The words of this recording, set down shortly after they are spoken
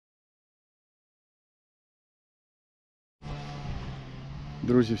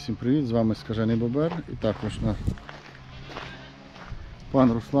Друзі, всім привіт! З вами Скажений Бобер і також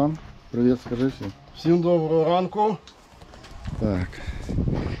пан Руслан. Привіт, скажи всім. Всім доброго ранку. Так.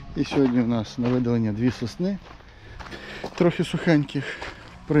 І сьогодні у нас на видалення 2 сосни. Трохи сухеньких.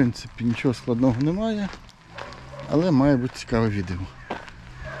 В принципі, нічого складного немає. Але має бути цікаве відео.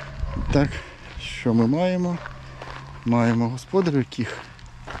 Так, що ми маємо? Маємо господарів, яких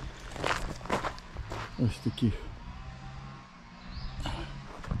ось таких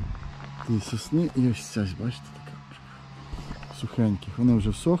 2 сосни і ось ця, бачите, така сухеньких. Вони вже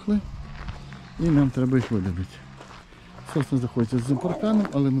всохли і нам треба їх видалити. Сосни знаходяться з парканом,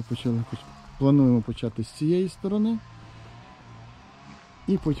 але ми плануємо почати з цієї сторони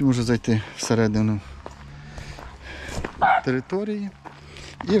і потім вже зайти всередину території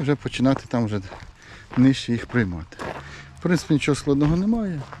і вже починати там вже нижче їх приймати. В принципі, нічого складного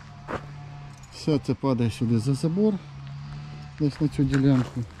немає. Все це падає сюди за забор, десь на цю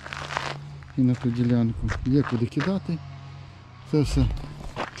ділянку і на ту ділянку. Є куди кидати. Це все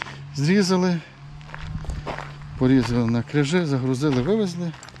зрізали, порізали на крижі, загрузили,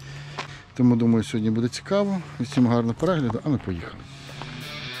 вивезли. Тому, думаю, сьогодні буде цікаво. Всім гарного перегляду, а ми поїхали.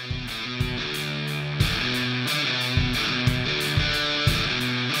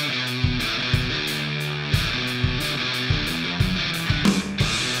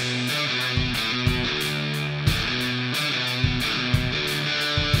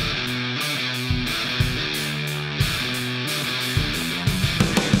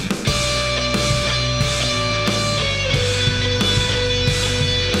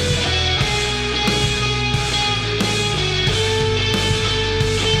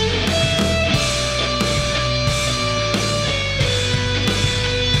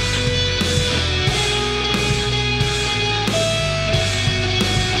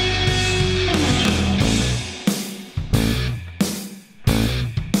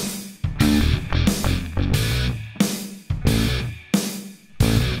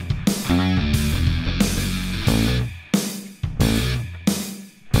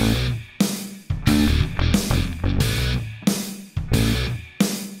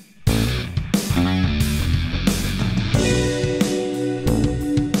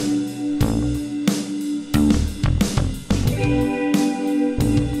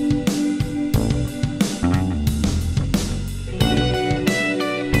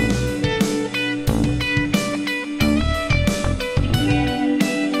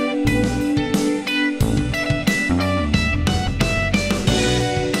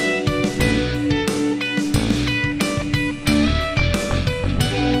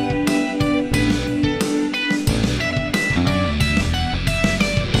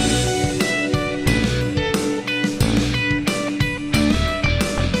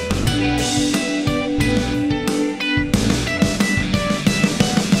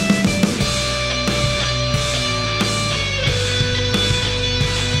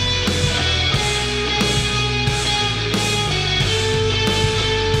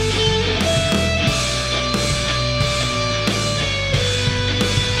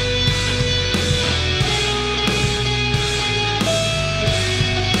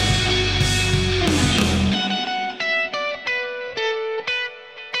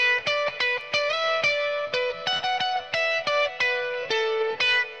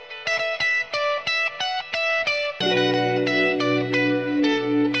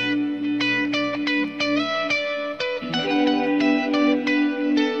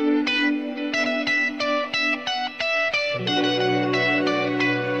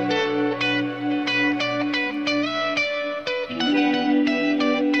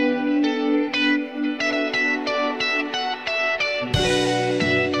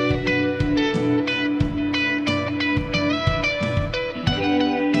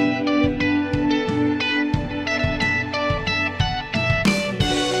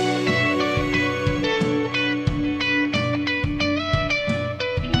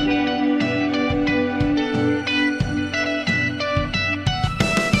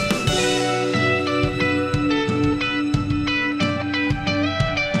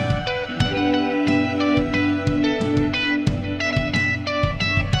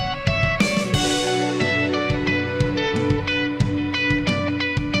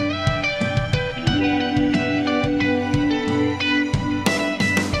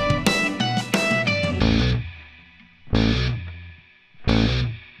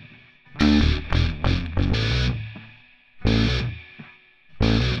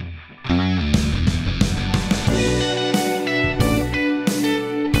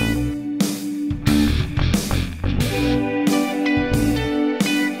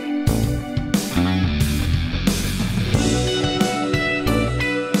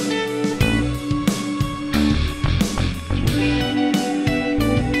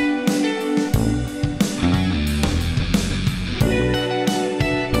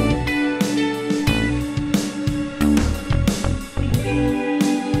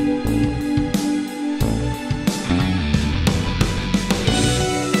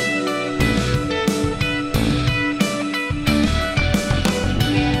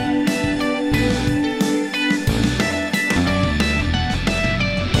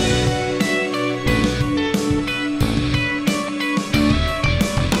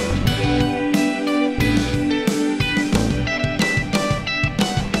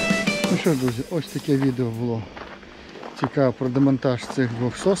 що ж, друзі, ось таке відео було цікаве про демонтаж цих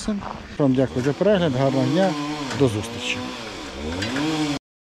двох сосен. Вам дякую за перегляд, гарного дня, до зустрічі.